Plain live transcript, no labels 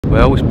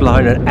Well, it's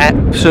blowing an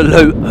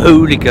absolute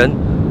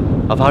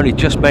hooligan. I've only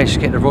just managed to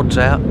get the rods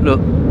out.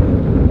 Look,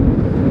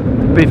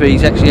 the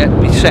bivvies actually had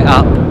to be set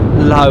up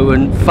low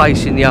and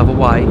facing the other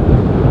way.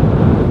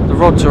 The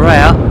rods are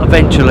out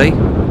eventually.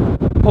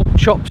 Pork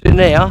chops in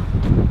there.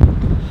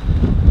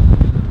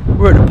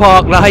 We're at the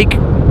Park Lake.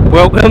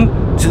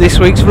 Welcome to this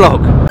week's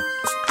vlog.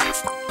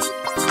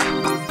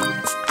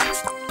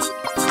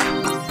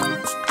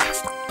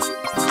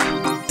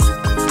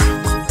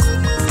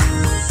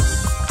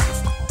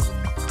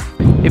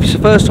 If it's the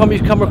first time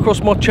you've come across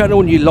my channel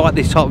and you like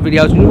this type of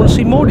videos and you want to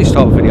see more of this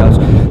type of videos,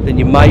 then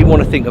you may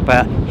want to think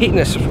about hitting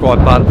the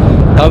subscribe button.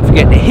 Don't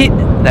forget to hit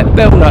that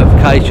bell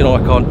notification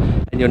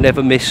icon and you'll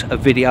never miss a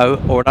video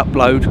or an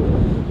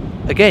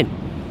upload again.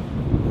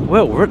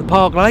 Well, we're at the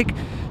Park Lake.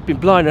 It's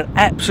been blowing an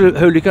absolute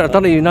hooligan. I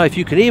don't even know if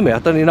you can hear me. I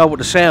don't even know what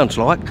the sound's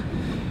like,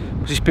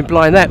 because it's been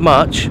blowing that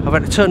much. I've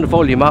had to turn the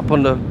volume up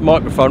on the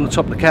microphone on the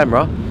top of the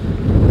camera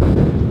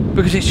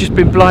because it's just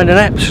been blowing an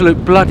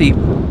absolute bloody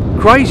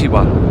crazy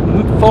one.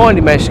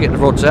 Finally managed to get the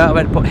rods out. I've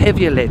had to put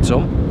heavier leads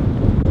on,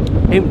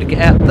 even to get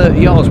out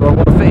 30 yards where I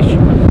want to fish.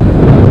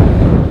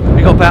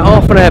 We've got about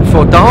half an hour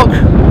before dark.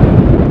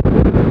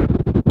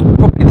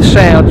 Probably the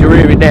sound you're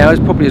hearing now is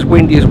probably as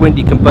windy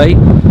can be.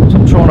 So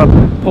I'm trying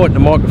to point the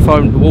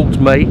microphone towards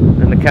me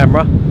and the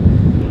camera.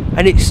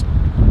 And it's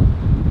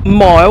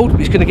mild,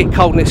 but it's going to get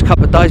cold in the next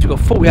couple of days. We've got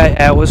 48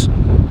 hours.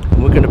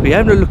 And we're going to be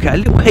having a look at a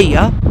little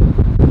heater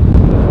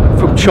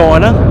from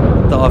China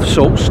that I've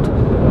sourced.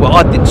 Well,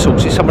 I didn't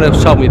source it, someone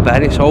else told me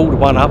about it, so I ordered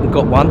one up and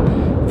got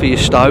one for your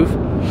stove.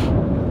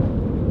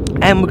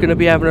 And we're going to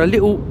be having a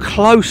little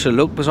closer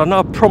look, because I know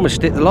I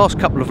promised it the last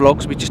couple of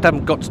vlogs, we just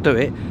haven't got to do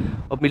it,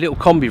 of my little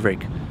combi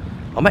rig.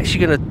 I'm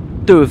actually going to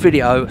do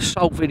a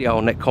sole video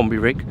on that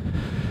combi rig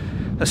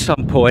at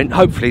some point,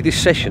 hopefully this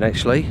session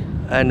actually,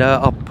 and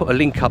I'll put a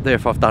link up there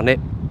if I've done it.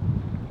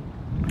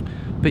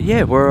 But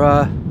yeah,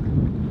 we're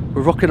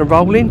rocking and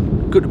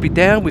rolling, good to be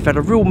down. We've had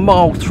a real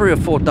mild 3 or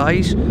 4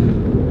 days.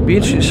 Be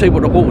interesting to see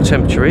what the water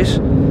temperature is.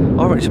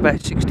 I reckon it's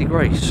about 6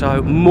 degrees,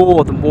 so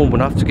more than warm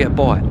enough to get a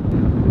bite.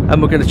 And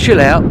we're going to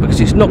chill out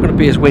because it's not going to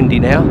be as windy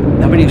now.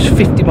 I mean, it was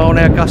 50 mile an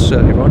hour gusts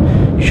earlier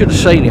on. You should have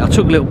seen it. I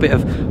took a little bit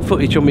of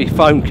footage on my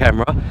phone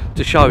camera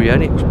to show you,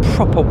 and it was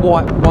proper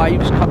white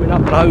waves coming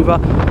up and over.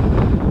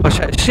 I just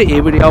had to sit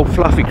here with the old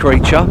fluffy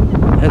creature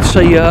and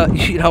see,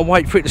 you know,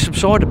 wait for it to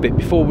subside a bit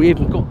before we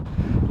even got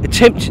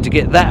attempted to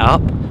get that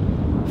up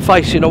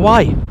facing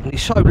away. And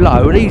it's so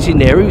low, and he's in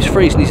there, he was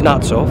freezing his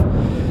nuts off.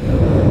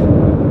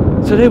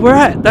 So there we're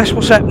at, that's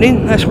what's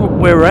happening, that's what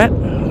we're at.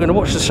 I'm going to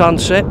watch the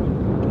sunset.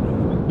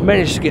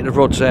 Managed to get the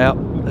rods out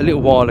a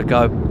little while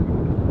ago.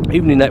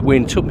 Even in that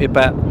wind, took me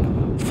about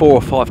 4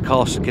 or 5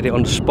 casts to get it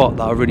on the spot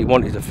that I really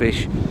wanted to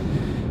fish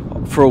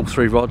for all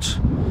 3 rods.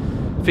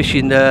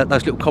 Fishing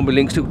those little combi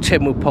links, little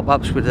 10mm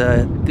pop-ups with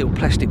little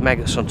plastic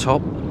maggots on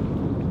top.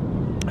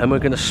 And we're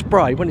going to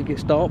spray, when it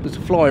gets dark, because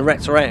the flying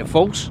rats are out in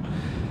force,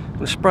 I'm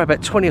going to spray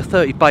about 20 or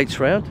 30 baits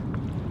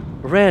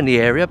around the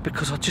area,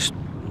 because I just,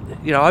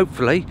 you know,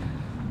 hopefully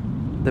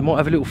they might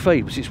have a little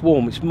feed because it's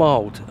warm, it's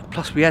mild.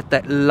 Plus we had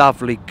that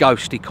lovely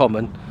ghosty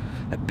common,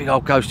 that big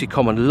old ghosty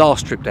common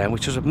last trip down,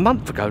 which was a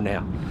month ago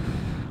now.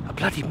 A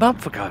bloody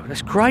month ago.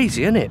 That's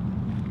crazy, isn't it?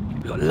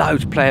 We've got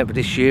loads planned for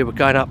this year. We're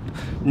going up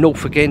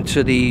north again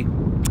to the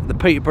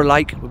Peterborough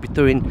Lake. We'll be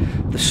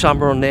doing the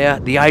summer on there.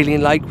 The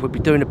Alien Lake, we'll be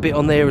doing a bit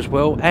on there as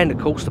well. And of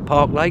course the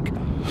Park Lake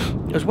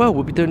as well.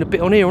 We'll be doing a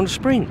bit on here on the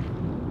spring.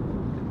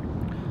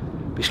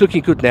 It's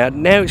looking good now.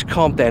 Now it's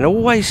calmed down. I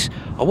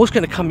was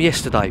going to come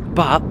yesterday,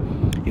 but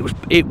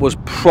it was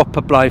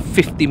proper blowing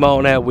 50 mile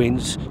an hour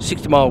winds,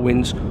 60 mile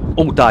winds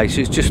all day.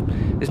 So it's just,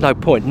 there's no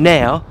point.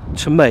 Now,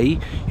 to me,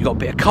 you've got a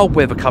bit of cold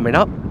weather coming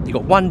up. You've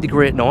got 1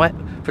 degree at night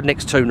for the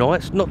next 2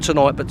 nights. Not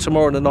tonight, but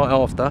tomorrow and the night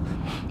after.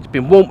 It's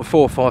been warm for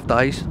 4 or 5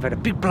 days. I've had a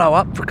big blow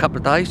up for a couple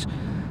of days.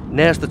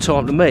 Now's the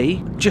time, to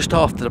me, just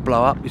after the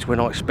blow up is when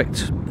I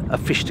expect a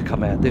fish to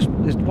come out. There's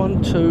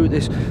 1, 2,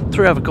 there's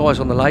 3 other guys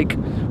on the lake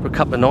for a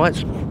couple of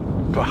nights.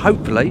 But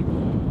hopefully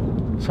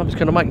something's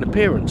going to make an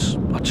appearance.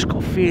 I just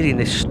got a feeling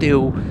there's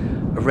still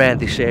around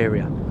this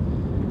area.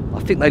 I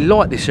think they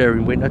like this area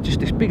in winter, just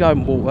this big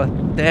open water,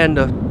 down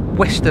the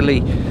westerly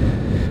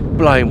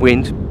blowing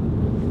wind.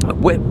 The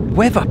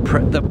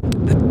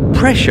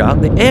pressure,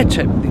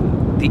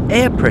 the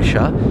air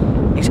pressure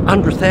is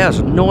under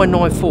 1,000,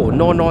 994,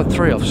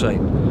 993 I've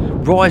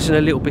seen. Rising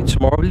a little bit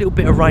tomorrow, a little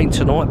bit of rain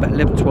tonight, about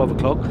 11, 12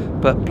 o'clock,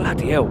 but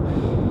bloody hell.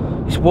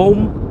 It's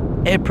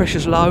warm, air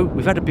pressure's low,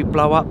 we've had a big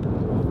blow up.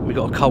 We've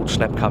got a cold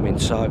snap coming,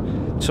 so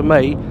to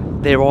me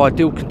they're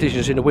ideal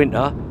conditions in the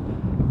winter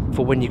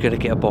for when you're going to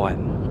get a bite.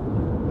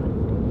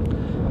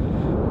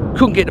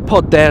 Couldn't get the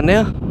pod down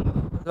now.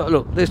 Oh,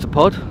 look, there's the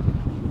pod,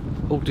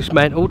 all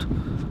dismantled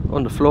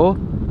on the floor.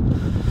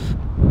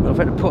 I've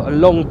had to put a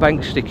long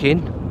bank stick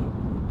in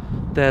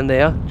down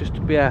there just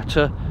to be able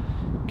to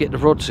get the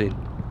rods in.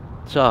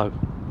 So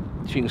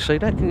if you can see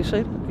that, can you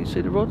see that? Can you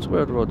see the rods?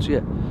 Where are the rods?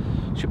 Yeah,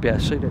 should be able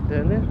to see that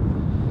down there.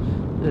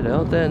 There they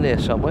are, down there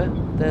somewhere,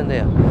 down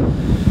there.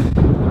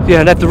 Yeah,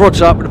 and have the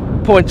rods up with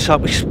points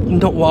up, which is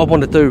not what I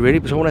want to do really,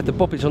 because I want to have the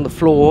bobbins on the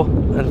floor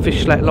and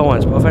fish slack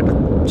lines, but I've had to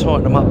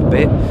tighten them up a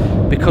bit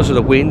because of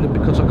the wind and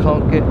because I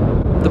can't get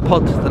the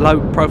pod, the low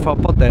profile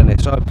pod down there.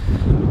 So,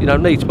 you know,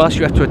 needs must,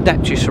 you have to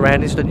adapt to your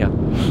surroundings, don't you?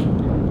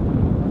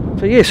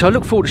 So yeah, so I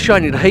look forward to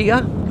showing you the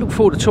heater, look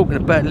forward to talking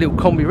about the little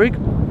combi rig.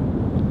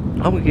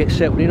 I'm going to get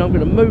settled in, I'm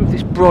going to move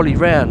this brolly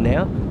round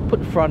now, put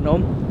the front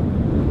on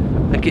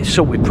and get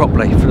sorted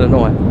properly for the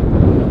night.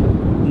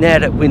 Now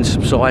that wind's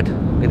subside,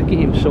 I'm going to get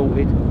him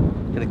sorted,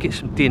 going to get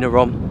some dinner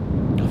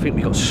on. I think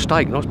we got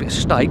steak, a nice bit of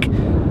steak,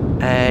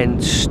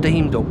 and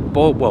steamed or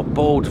boiled, well,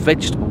 boiled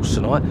vegetables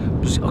tonight.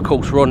 Of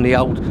course, we're on the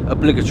old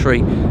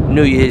obligatory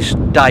New Year's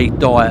Day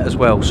diet as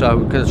well, so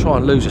we're going to try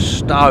and lose a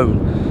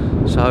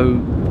stone.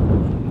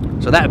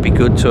 So that would be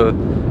good to,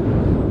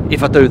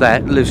 if I do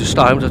that, lose a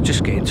stone. I'm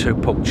just getting too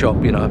pork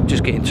chop, you know,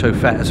 just getting too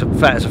fat as a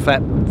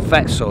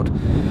fat sod,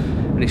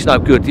 and it's no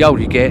good. The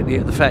older you get,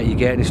 the fatter you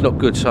get, and it's not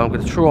good. So I'm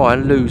going to try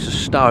and lose a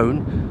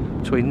stone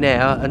between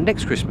now and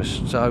next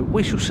Christmas. So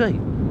we shall see.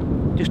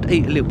 Just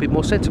eat a little bit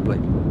more sensibly.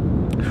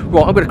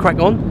 Right, I'm going to crack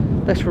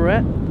on. That's where we're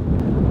at,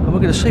 and we're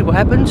going to see what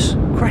happens.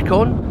 Crack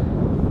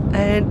on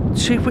and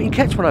see if we can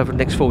catch one over the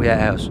next 48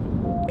 hours.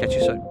 Catch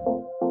you soon.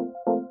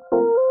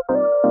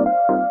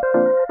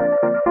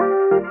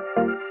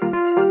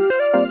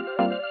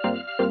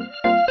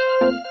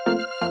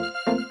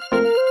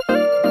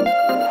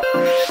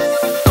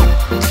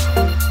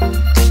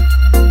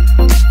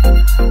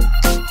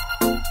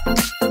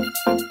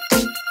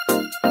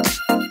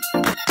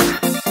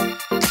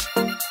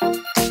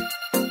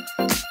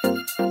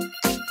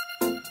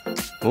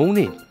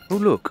 Morning. Oh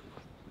look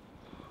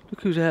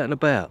who's out and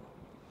about.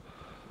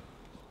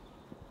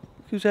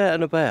 Who's out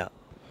and about?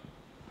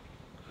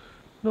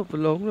 Not for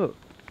long, look.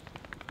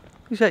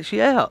 He's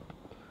actually out.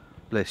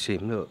 Bless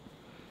him, look.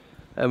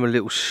 Having a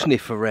little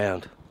sniff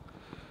around.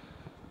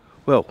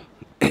 Well,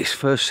 it's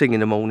first thing in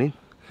the morning.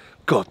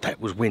 God, that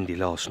was windy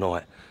last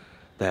night.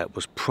 That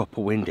was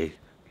proper windy.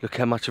 Look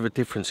how much of a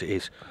difference it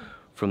is.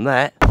 From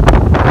that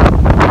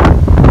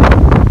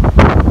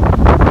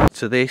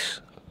to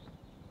this.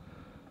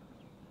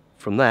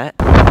 From that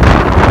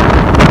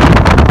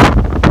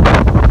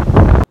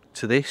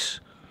to this.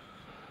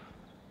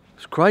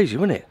 It's crazy,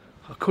 wasn't it?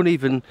 I couldn't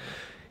even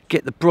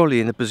get the brolly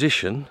in the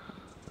position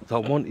that I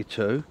wanted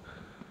to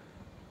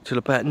till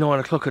about 9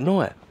 o'clock at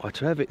night. I had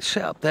to have it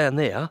set up down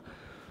there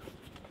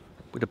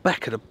with the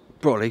back of the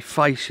brolly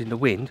facing the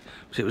wind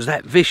because it was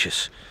that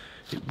vicious.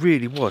 It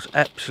really was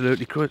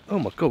absolutely crazy. Oh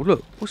my God,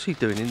 look, what's he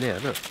doing in there?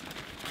 Look.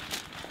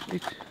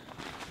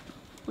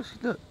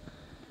 Look.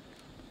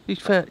 He's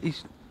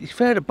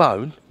found a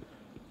bone.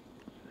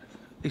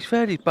 He's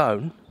found his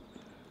bone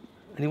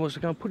and he wants to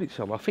go and put it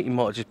somewhere. I think he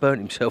might have just burnt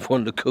himself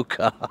on the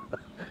cooker.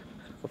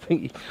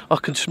 I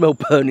can smell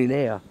burning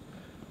air.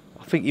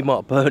 I think he might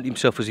have burnt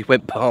himself as he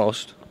went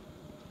past.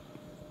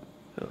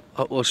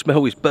 I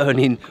smell his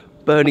burning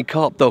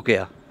carp dog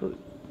air.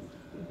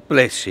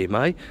 Bless him,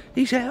 eh?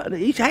 He's out,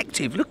 he's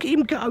active. Look at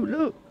him go,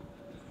 look.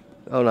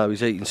 Oh no,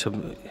 he's eating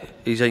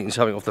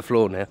something off the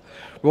floor now.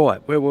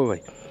 Right, where were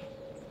we?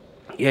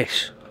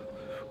 Yes.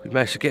 We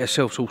managed to get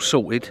ourselves all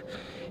sorted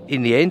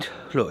in the end.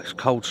 Look, it's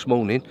cold this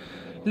morning.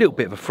 A little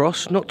bit of a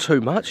frost, not too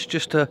much,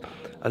 just a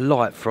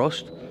light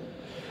frost.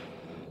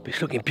 But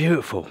it's looking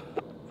beautiful.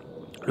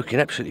 Looking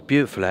absolutely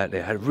beautiful out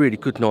there. Had a really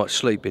good night's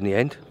sleep in the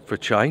end, for a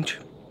change.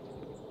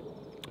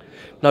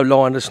 No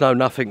liners, no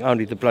nothing,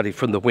 only the bloody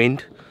from the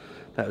wind.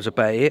 That was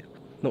about it.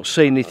 Not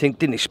seeing anything,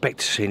 didn't expect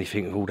to see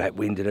anything with all that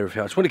wind and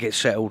everything. I just want to get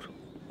settled,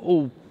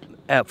 all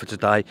out for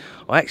today.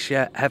 I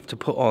actually have to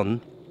put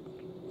on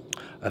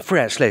a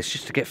 3-ounce sledge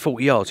just to get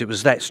 40 yards. It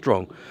was that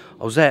strong.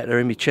 I was out there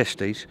in my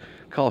chesties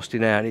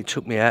casting out and it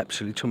took me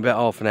about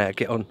half an hour to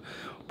get on,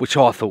 which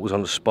I thought was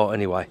on the spot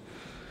anyway.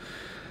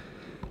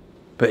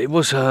 But it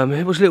was a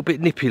little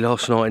bit nippy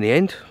last night in the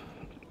end.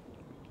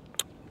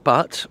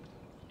 But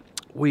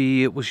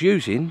we was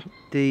using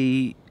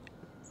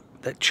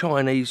that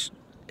Chinese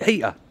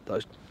heater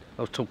that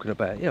I was talking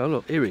about. Yeah,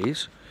 look, here it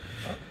is.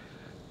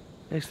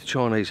 There's the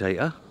Chinese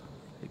heater.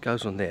 It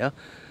goes on there.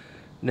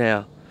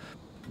 Now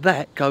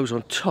that goes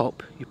on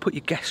top. You put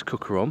your gas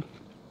cooker on.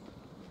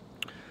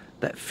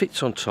 That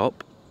fits on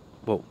top.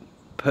 Well,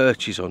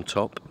 perches on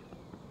top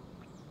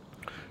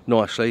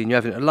nicely, and you're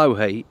having a low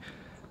heat,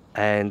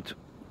 and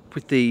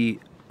with the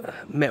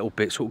metal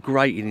bit sort of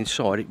grating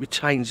inside, it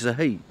retains the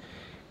heat.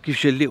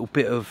 Gives you a little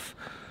bit of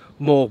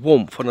more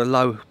warmth on a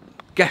low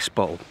gas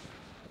bottle.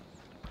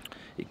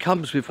 It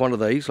comes with one of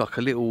these, like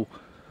a little,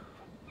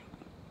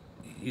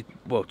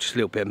 well, just a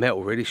little bit of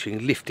metal really, so you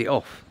can lift it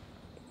off.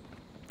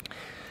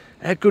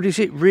 How good is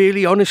it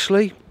really,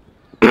 honestly?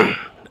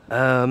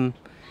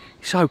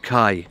 It's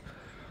okay.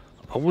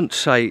 I wouldn't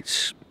say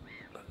it's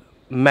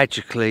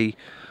magically,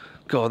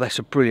 God, that's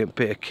a brilliant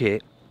bit of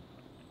kit.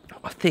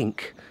 I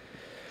think,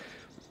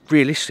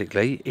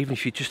 realistically, even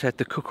if you just had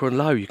the cooker on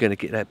low, you're going to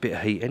get that bit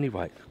of heat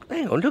anyway.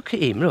 Hang on, look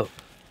at him, look.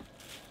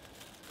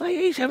 Mate,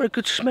 he's having a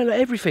good smell at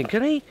everything,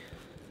 can he?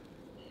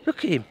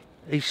 Look at him.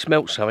 He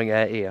smelt something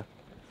out here.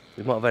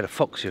 We might have had a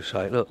foxy or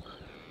something, look.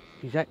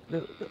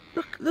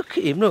 Look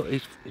at him, look,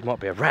 he might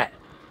be a rat.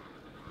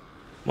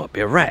 Might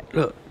be a rat,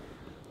 look.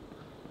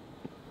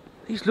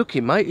 He's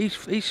looking, mate,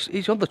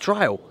 he's on the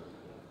trail,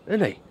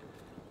 isn't he?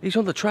 He's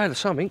on the trail of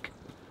something.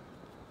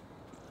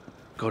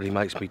 God, he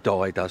makes me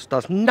die, he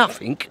does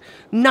nothing.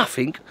 I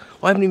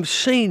haven't even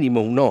seen him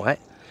all night.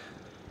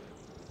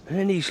 And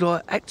then he's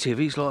like active,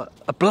 he's like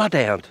a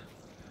bloodhound.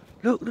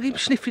 Look at him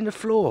sniffing the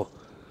floor,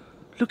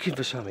 looking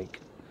for something.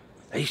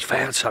 He's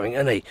found something,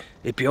 hasn't he?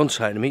 He'll be on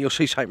something in a minute. You'll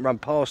see something run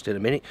past in a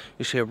minute.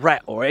 You'll see a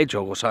rat or a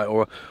hedgehog or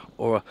something,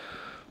 or a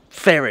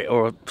ferret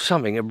or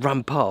something and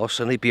run past,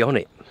 and he'd be on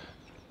it.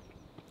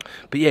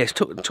 But yeah, it's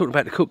talking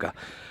about the cooker.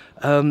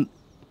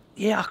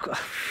 Yeah,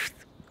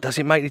 does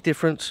it make any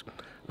difference?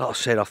 Like I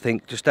said, I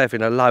think just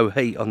having a low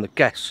heat on the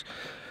gas,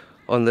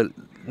 on the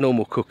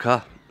normal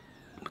cooker,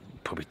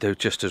 probably do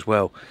just as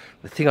well.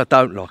 The thing I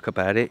don't like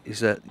about it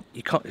is that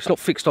you can't. It's not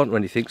fixed onto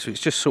anything, so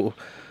it's just sort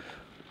of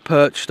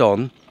perched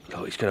on.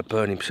 Oh, he's going to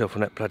burn himself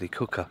on that bloody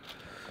cooker.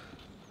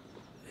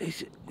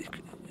 He's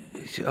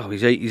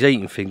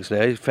eating things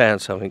now. He's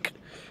found something.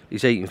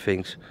 He's eating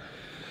things.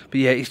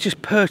 But yeah, it's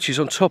just perches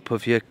on top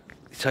of you,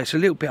 so it's a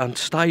little bit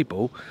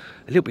unstable,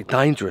 a little bit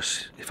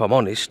dangerous, if I'm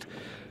honest.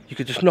 You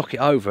could just knock it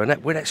over,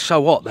 and when it's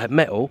so hot, that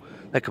metal,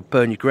 that could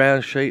burn your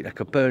ground sheet, that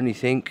could burn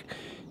anything.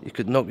 You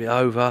could knock it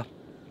over.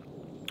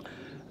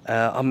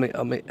 I mean,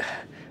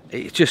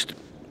 it just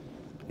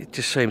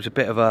seems a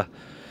bit of a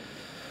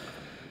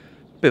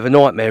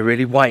nightmare,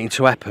 really, waiting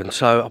to happen.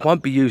 So I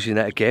won't be using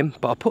that again,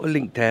 but I'll put a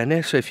link down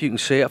there so if you can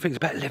see it. I think it's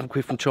about 11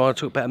 quid from China. It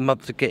took about a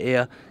month to get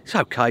here. It's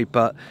okay,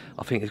 but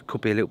I think it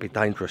could be a little bit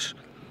dangerous.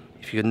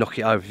 If you can knock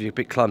it over, if you're a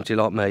bit clumsy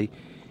like me,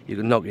 you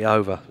can knock it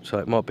over, so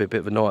it might be a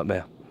bit of a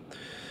nightmare.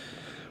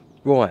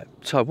 Right,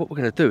 so what we're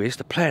going to do is,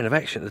 the plan of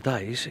action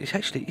today is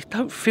actually, it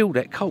don't feel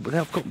that cold, but now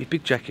I've got my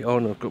big jacket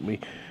on, I've got my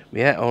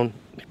hat on,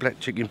 my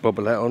black chicken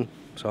bobble hat on,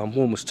 so I'm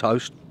warm as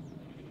toast.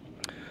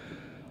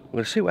 I'm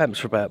going to see what happens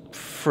for about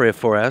 3 or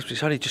 4 hours, but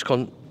it's only just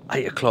gone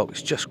 8 o'clock,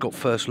 it's just got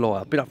first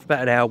light. I've been up for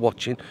about an hour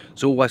watching.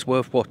 It's always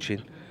worth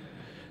watching,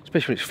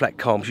 especially when it's flat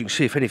calm, so you can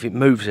see if anything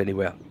moves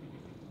anywhere.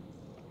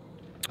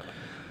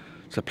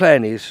 So the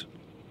plan is,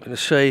 I'm going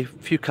to see a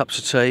few cups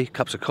of tea,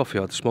 cups of coffee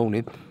I had this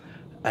morning,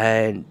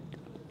 and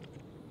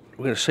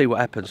we're going to see what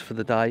happens for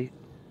the day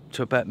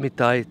to about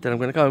midday. Then I'm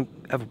going to go and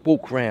have a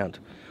walk around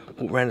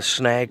the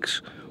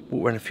snags,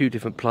 walk around a few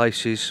different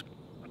places.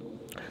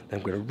 Then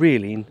I'm going to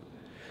reel in,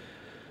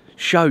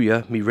 show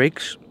you my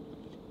rigs,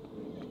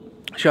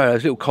 show you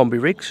those little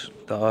combi rigs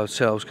that I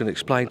said I was going to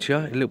explain to you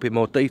in a little bit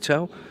more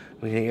detail.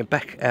 We're going to get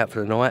back out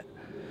for the night.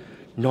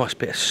 Nice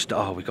bit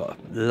of we got a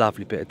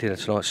lovely bit of dinner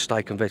tonight,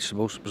 steak and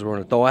vegetables, because we're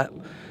on a diet,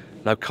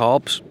 no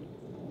carbs.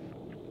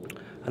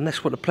 And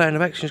that's what the plan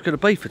of action is going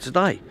to be for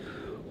today.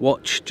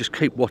 Watch, just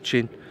keep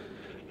watching,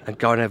 and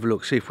go and have a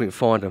look, see if we can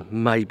find them,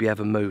 maybe have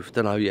a move,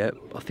 don't know yet.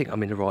 I think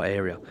I'm in the right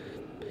area,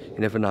 you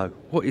never know.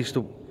 What is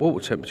the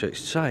water temperature? It's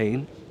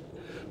saying,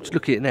 just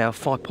look at it now,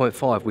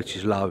 5.5, which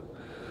is low.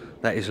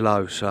 That is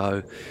low,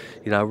 so,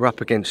 you know, we're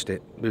up against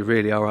it. We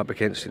really are up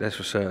against it, that's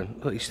for certain.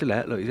 Look, he's still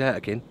out, look, he's out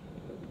again.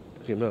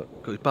 Look at him,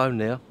 look, got his bone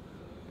now.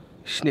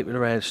 He's snipping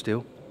around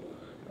still.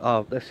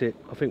 Oh, that's it,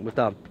 I think we're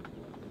done.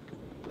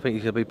 I think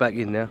he's going to be back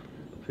in now.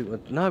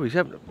 No, he's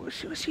having,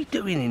 what's he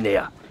doing in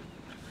there?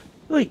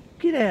 Wait,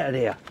 get out of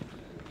there.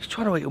 He's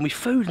trying to eat all my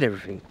food and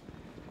everything.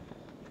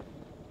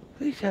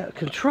 He's out of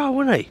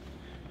control, isn't he?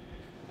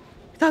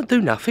 He don't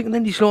do nothing, and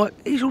then he's like,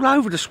 he's all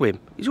over the swim.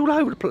 He's all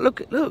over the place.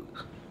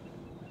 Look.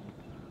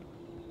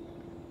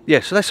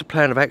 Yeah, so that's the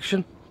plan of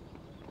action.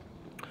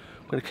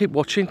 I'm going to keep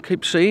watching,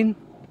 keep seeing.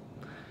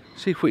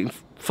 See if we can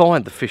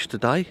find the fish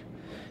today.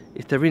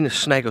 If they're in a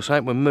snag or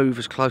something, we'll move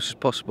as close as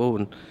possible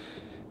and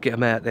get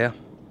them out there.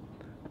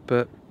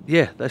 But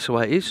yeah, that's the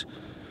way it is.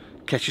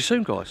 Catch you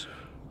soon, guys.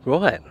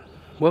 Right,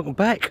 welcome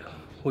back.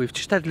 We've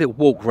just had a little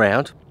walk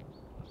round.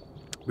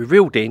 We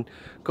reeled in,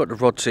 got the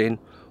rods in,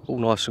 all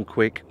nice and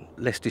quick,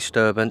 less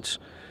disturbance.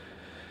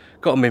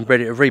 Got them in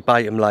ready to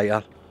rebait them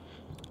later.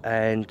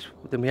 And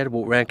then we had a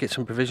walk around, get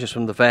some provisions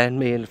from the van,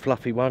 me and the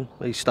fluffy one.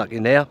 He's stuck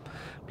in there,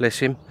 bless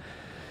him.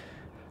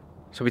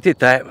 So we did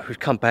that, we've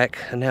come back,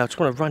 and now I just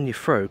want to run you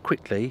through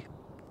quickly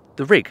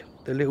the rig,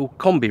 the little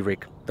combi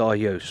rig that I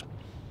use.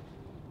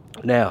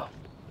 Now,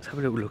 let's have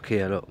a little look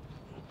here, look.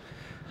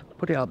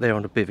 Put it up there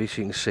on the bivvy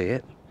so you can see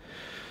it.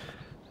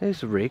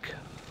 There's the rig.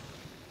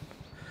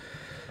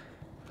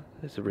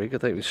 There's the rig, I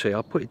don't even see it.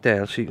 I'll put it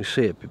down so you can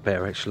see it a bit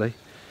better actually.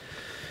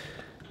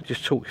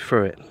 Just talk you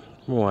through it.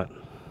 Right.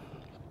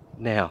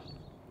 Now,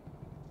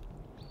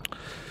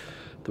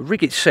 the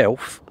rig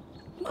itself,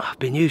 I've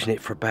been using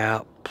it for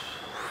about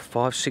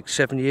 5, 6,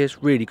 7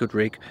 years. Really good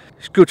rig.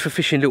 It's good for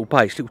fishing little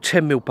baits, little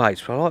 10mm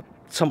baits. But I like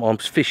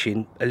sometimes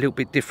fishing a little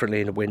bit differently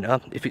in the winter.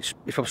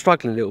 If I'm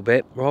struggling a little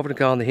bit, rather than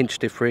go on the hinge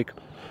stiff rig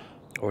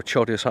or a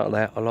choddy or something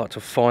like that, I like to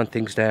fine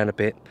things down a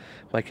bit,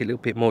 make it a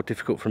little bit more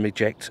difficult for me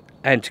to eject,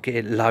 and to get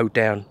it low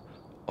down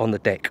on the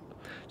deck.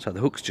 So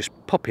the hook's just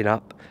popping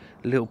up,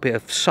 a little bit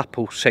of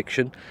supple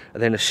section,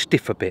 and then a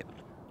stiffer bit.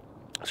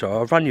 So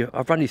I'll run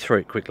you through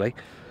it quickly.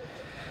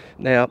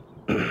 Now,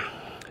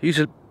 use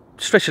a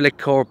stretch of lead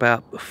core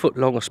about a foot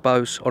long, I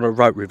suppose, on a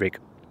rotary rig,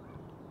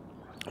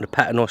 on a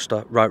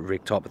paternoster rotary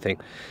rig type of thing.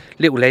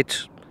 Little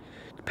leads,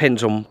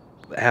 depends on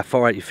how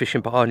far out you're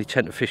fishing, but I only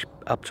tend to fish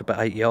up to about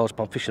 8 yards,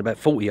 but I'm fishing about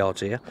 40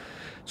 yards here.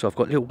 So I've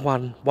got little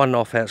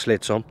 1.5 ounce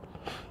leads on.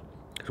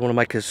 I want to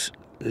make as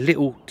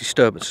little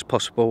disturbance as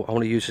possible. I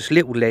want to use this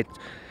little lead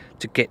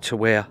to get to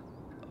where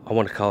I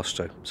want to cast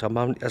to. So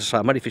as I say,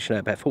 I'm only fishing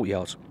out about 40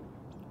 yards.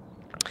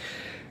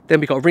 Then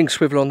we've got a ring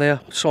swivel on there,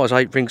 size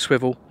 8 ring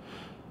swivel.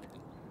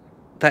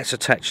 That's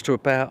attached to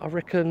about, I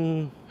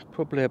reckon,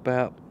 probably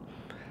about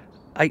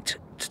 8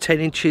 to 10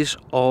 inches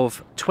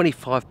of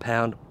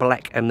 25-pound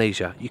black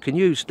amnesia. You can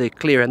use the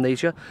clear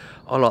amnesia.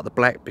 I like the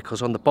black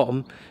because on the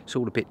bottom it's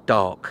all a bit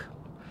dark.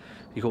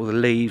 You've got all the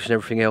leaves and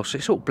everything else.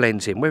 It sort of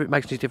blends in. Whether it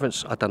makes any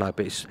difference, I don't know,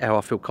 but it's how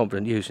I feel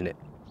confident using it.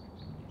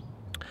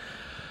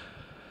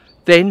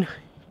 Then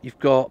you've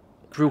got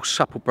real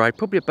supple braid,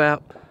 probably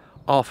about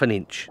 1/2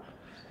 inch.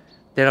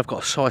 Then I've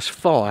got a size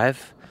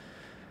 5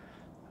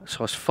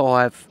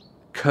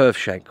 curve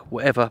shank,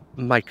 whatever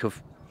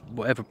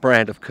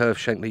brand of curve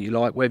shank that you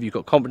like, whatever you've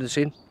got confidence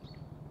in.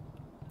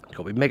 It's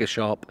got to be mega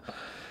sharp.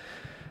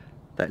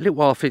 That little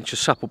 1/2 inch of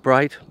supple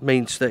braid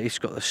means that it's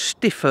got a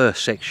stiffer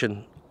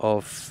section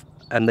of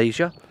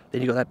amnesia.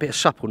 Then you've got that bit of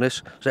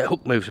suppleness, so that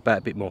hook moves about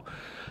a bit more.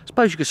 I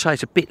suppose you could say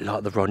it's a bit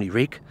like the Ronnie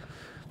rig,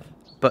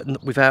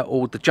 but without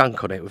all the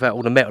junk on it, without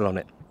all the metal on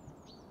it.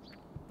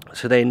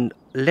 So then,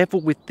 level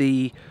with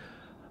the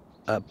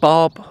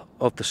barb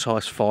of the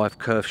size 5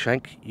 curve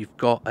shank, you've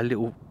got a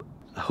little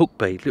hook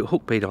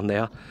bead on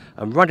there,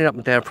 and running up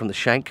and down from the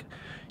shank,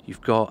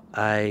 you've got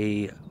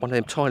one of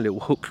them tiny little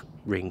hook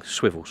ring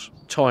swivels,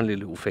 tiny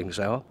little things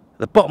they are.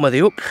 The bottom of the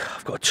hook,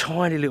 I've got a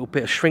tiny little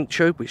bit of shrink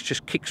tube which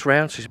just kicks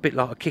round, so it's a bit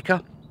like a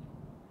kicker.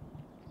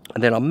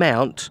 And then I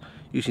mount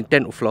using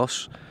dental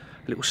floss,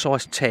 a little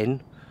size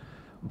 10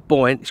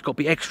 buoyant. It's got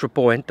to be extra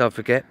buoyant, don't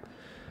forget.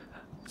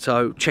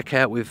 So check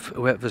out with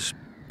whoever's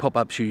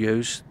pop-ups you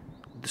use.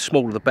 The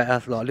smaller the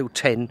better, like a little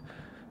 10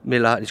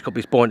 miller, and it's got to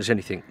be as buoyant as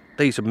anything.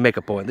 These are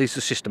mega buoyant. These are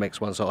the System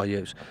X ones that I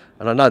use,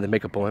 and I know they're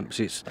mega buoyant because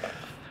it's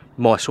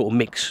my sort of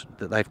mix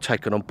that they've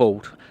taken on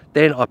board.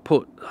 Then I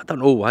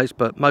don't always,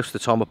 but most of the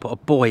time I put a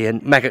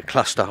buoyant maggot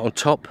cluster on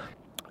top,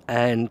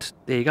 and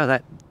there you go.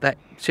 That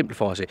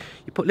simplifies it.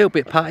 You put a little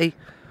bit of putty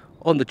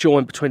on the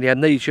joint between the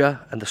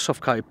amnesia and the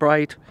soft coated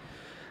braid,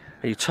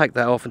 and you take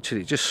that off until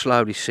it just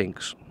slowly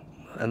sinks.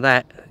 And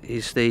that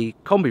is the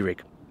combi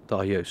rig that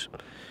I use.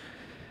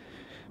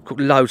 Caught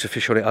loads of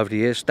fish on it over the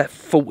years. That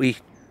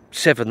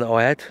 47 that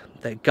I had,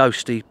 that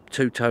ghosty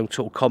two-tone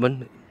sort of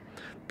common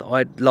that I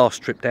had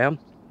last trip down,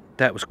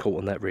 that was caught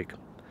on that rig.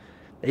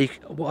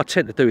 What I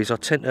tend to do is I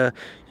tend to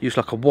use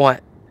like a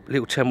white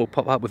little 10mm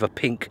pop up with a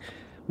pink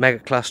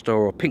maggot cluster,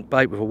 or a pink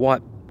bait with a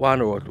white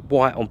one, or a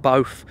white on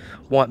both,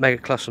 white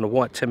maggot cluster and a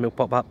white 10mm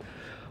pop up.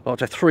 I like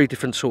to have 3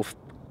 different sort of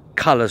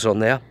colours on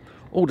there,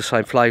 all the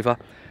same flavour.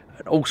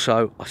 And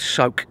also I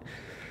soak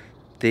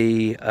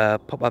the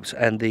pop-ups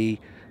and the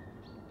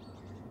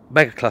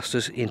maggot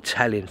clusters in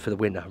Italian for the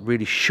winter.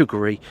 Really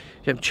sugary.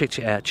 If you haven't checked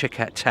it out, check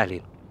out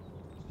Italian.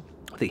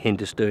 I think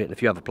Hinders do it and a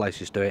few other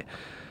places do it,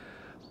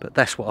 but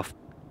that's what I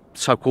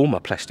soak all my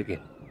plastic in.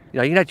 You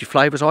know, you can add your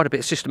flavours. I had a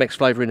bit of System X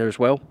flavour in there as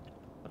well.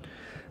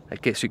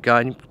 That gets it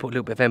going. You put a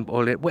little bit of hemp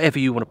oil in it, whatever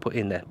you want to put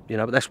in there, you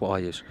know, but that's what I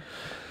use.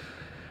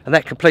 And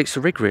that completes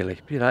the rig really.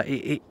 You know,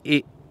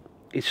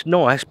 it's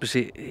nice because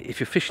if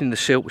you're fishing the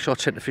silt, which I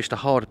tend to fish the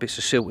harder bits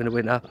of silt in the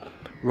winter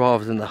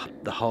rather than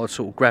the hard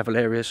sort of gravel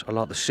areas. I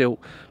like the silt,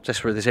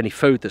 that's where there's any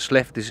food that's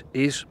left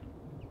is.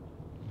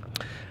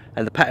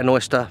 And the pattern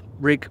oyster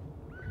rig,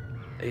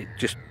 it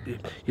just,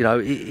 you know,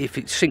 if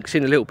it sinks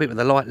in a little bit with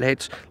the light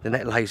leads, then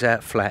that lays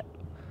out flat,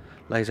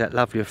 lays out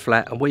lovely and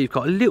flat. And where you've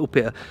got a little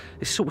bit of,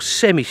 it's sort of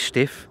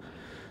semi-stiff,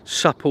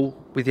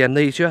 supple with the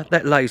amnesia,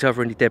 that lays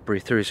over any debris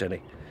if there is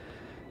any.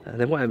 And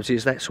then what happens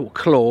is that sort of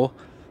claw,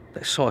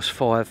 that size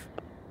 5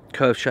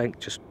 curve shank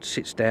just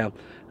sits down,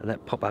 and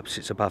that pop-up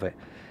sits above it,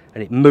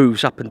 and it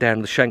moves up and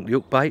down the shank, the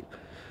hook bait.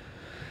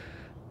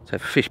 So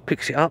if a fish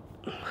picks it up,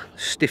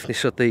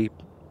 stiffness of the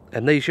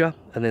amnesia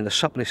and then the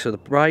suppleness of the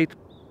braid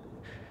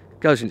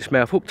goes in its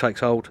mouth, hook takes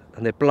hold,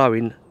 and they're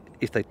blowing,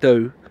 if they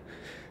do,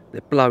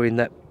 they're blowing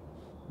that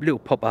little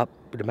pop-up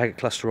with the maggot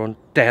cluster on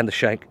down the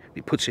shank.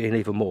 It puts it in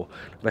even more.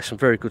 I've had some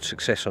very good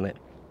success on it.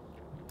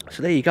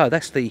 So there you go,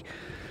 that's the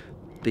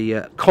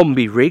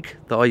combi rig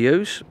that I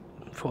use.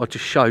 I thought I'd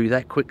just show you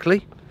that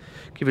quickly,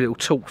 give you a little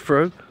talk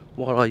through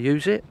while I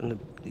use it, and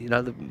you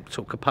know, the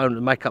sort of component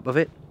and makeup of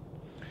it.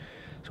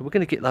 So we're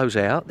going to get those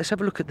out. Let's have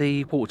a look at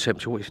the water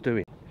temperature, what it's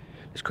doing.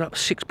 It's gone up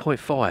to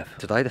 6.5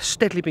 today. They've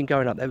steadily been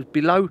going up. They was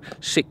below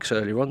 6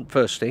 earlier on,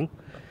 first thing.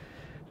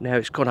 Now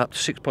it's gone up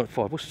to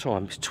 6.5. What's the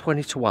time? It's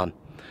 20 to 1.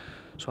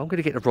 So I'm going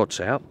to get the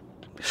rods out,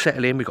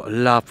 settle in. We've got a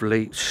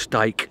lovely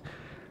steak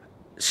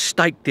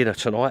dinner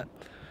tonight.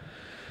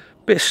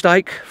 Bit of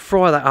steak,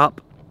 fry that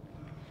up.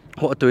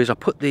 What I do is I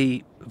put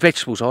the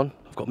vegetables on.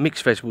 I've got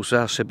mixed vegetables, as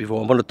I said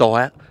before. I'm on a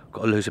diet. I've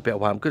got to lose a bit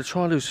of weight. I'm going to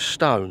try and lose a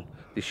stone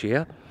this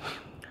year.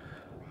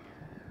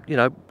 you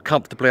know,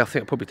 comfortably. I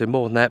think I'll probably do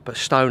more than that, but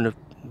stone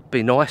would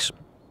be nice.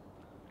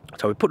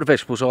 So we put the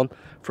vegetables on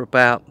for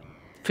about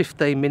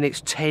 15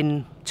 minutes,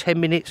 10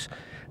 minutes.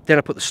 Then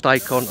I put the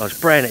steak on. I was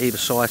brown at either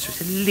side, so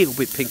it's a little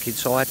bit pink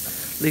inside.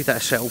 Leave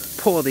that settle.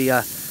 Pour the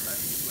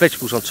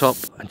vegetables on top,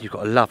 and you've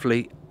got a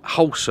lovely,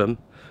 wholesome,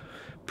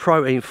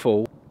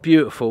 protein-full,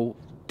 beautiful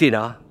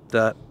dinner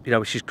that, you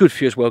know, which is good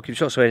for you as well, gives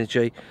you lots of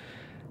energy,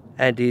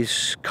 and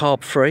is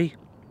carb-free,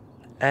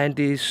 and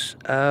is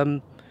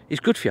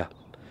good for you.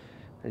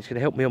 And it's going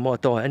to help me on my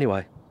diet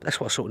anyway. That's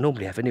what I sort of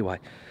normally have anyway.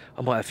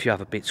 I might have a few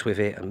other bits with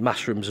it, and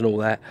mushrooms and all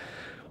that,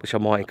 which I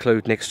might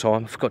include next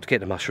time. I forgot to get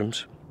the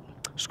mushrooms.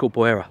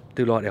 Schoolboy error.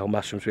 Do like the old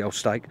mushrooms with the old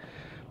steak,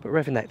 but we're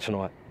having that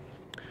tonight.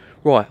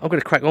 Right, I'm going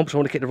to crack on because I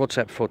want to get the rods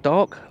out before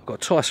dark. I've got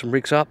to tie some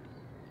rigs up,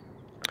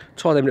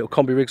 tie them little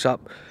combi rigs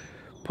up,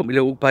 put my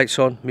little baits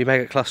on, my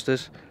maggot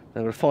clusters.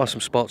 Then I'm going to find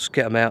some spots,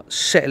 get them out,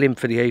 settle in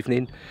for the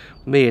evening.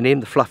 Me and him,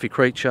 the fluffy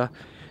creature,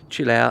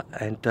 chill out,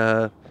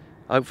 and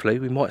hopefully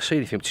we might see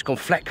anything. It's just gone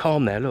flat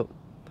calm now, look.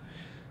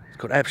 It's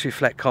got absolutely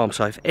flat calm,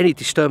 so if any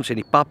disturbance,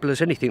 any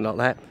bubblers, anything like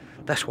that,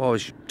 that's why I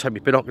always take my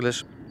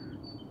binoculars.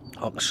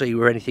 I can see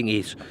where anything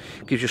is.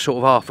 Gives you sort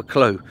of half a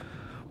clue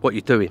what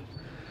you're doing.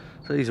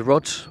 So these are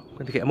rods. I'm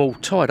going to get them all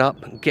tied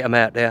up and get them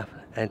out there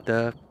and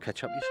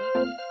catch up with you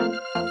soon.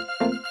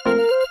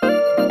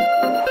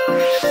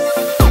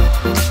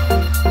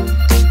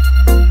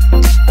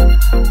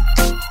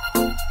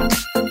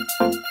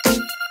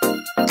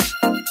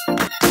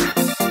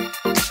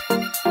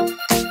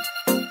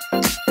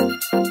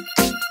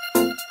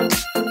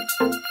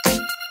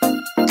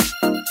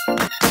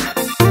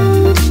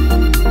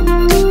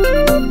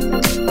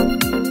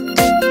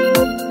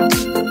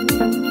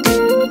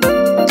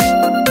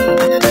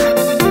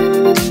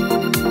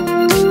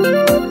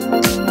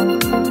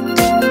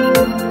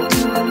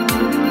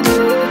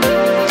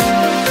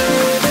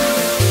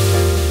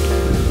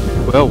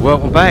 Well,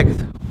 welcome back.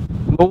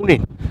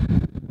 Morning.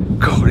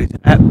 God, it's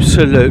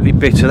absolutely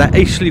bitter. That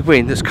easterly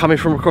wind that's coming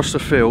from across the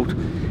field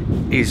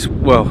is,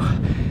 well,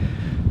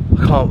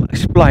 I can't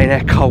explain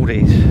how cold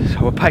it is.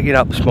 So we're packing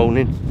up this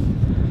morning.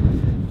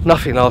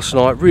 Nothing last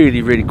night,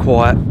 really, really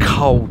quiet,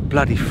 cold,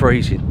 bloody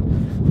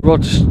freezing.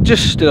 Rod's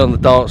just still on the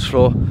dance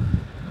floor.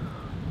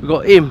 We've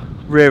got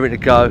him rearing to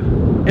go.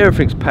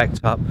 Everything's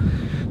packed up.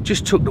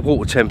 Just took the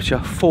water temperature,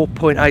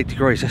 4.8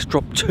 degrees. That's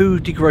dropped 2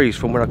 degrees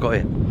from when I got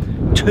here.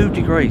 2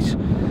 degrees.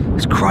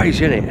 It's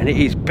crazy, isn't it? And it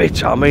is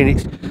bitter. I mean,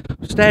 it's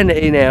standing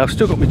here now. I've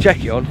still got my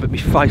jacket on, but my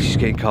face is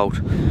getting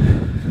cold.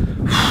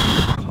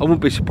 I wouldn't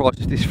be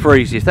surprised if this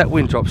freezes. If that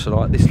wind drops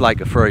tonight, this lake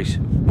will freeze.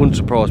 Wouldn't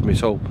surprise me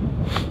at all.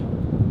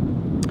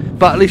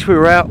 But at least we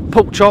were out.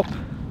 Pork chop,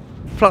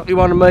 Fluffy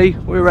one and me.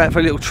 We were out for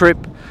a little trip.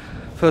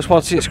 First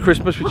one since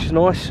Christmas, which is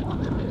nice.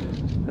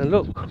 And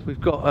look, we've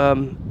got.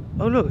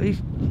 Oh look,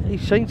 he's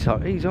seen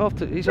something. He's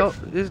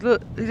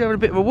having a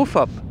bit of a woof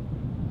up.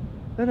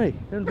 Isn't he?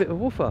 Having a bit of a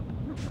woof up.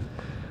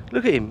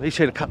 Look at him. He's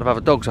seen a couple of other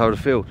dogs over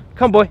the field.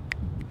 Come, boy.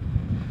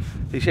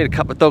 He's seen a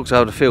couple of dogs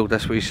over the field.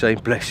 That's what he's seen.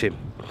 Bless him.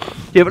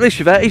 Yeah, but at least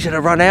with that, he's had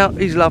a run out.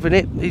 He's loving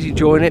it. He's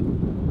enjoying it.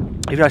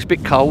 Even though it's a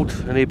bit cold,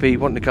 and he'll be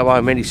wanting to go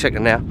home any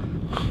second now.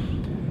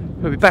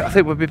 We'll be back. I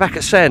think we'll be back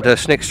at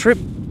Sandhurst next trip.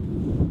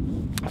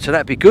 So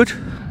that'd be good.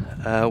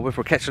 Whether we'll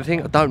catch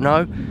anything, I don't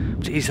know.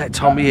 But it is that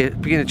time of year.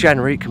 Beginning of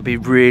January, it can be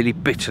really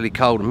bitterly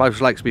cold, and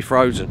most lakes will be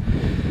frozen.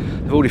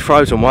 They've already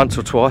frozen once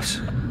or twice,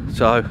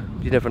 so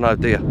you never know,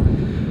 do you?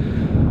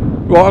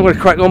 Right, I'm going to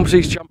crack on because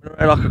he's jumping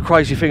around like a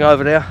crazy thing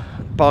over there,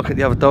 barking at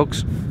the other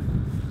dogs.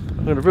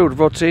 I'm going to reel the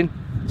rods in,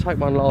 take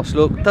one last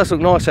look. It does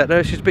look nice out there,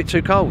 it's just a bit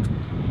too cold.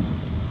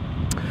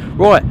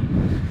 Right,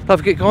 don't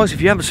forget guys,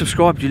 if you haven't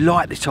subscribed, you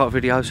like this type of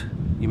videos,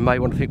 you may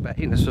want to think about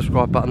hitting the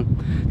subscribe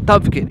button.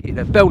 Don't forget to hit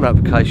that bell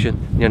notification,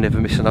 and you'll never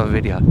miss another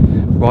video.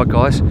 Right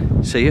guys,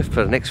 see you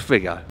for the next video.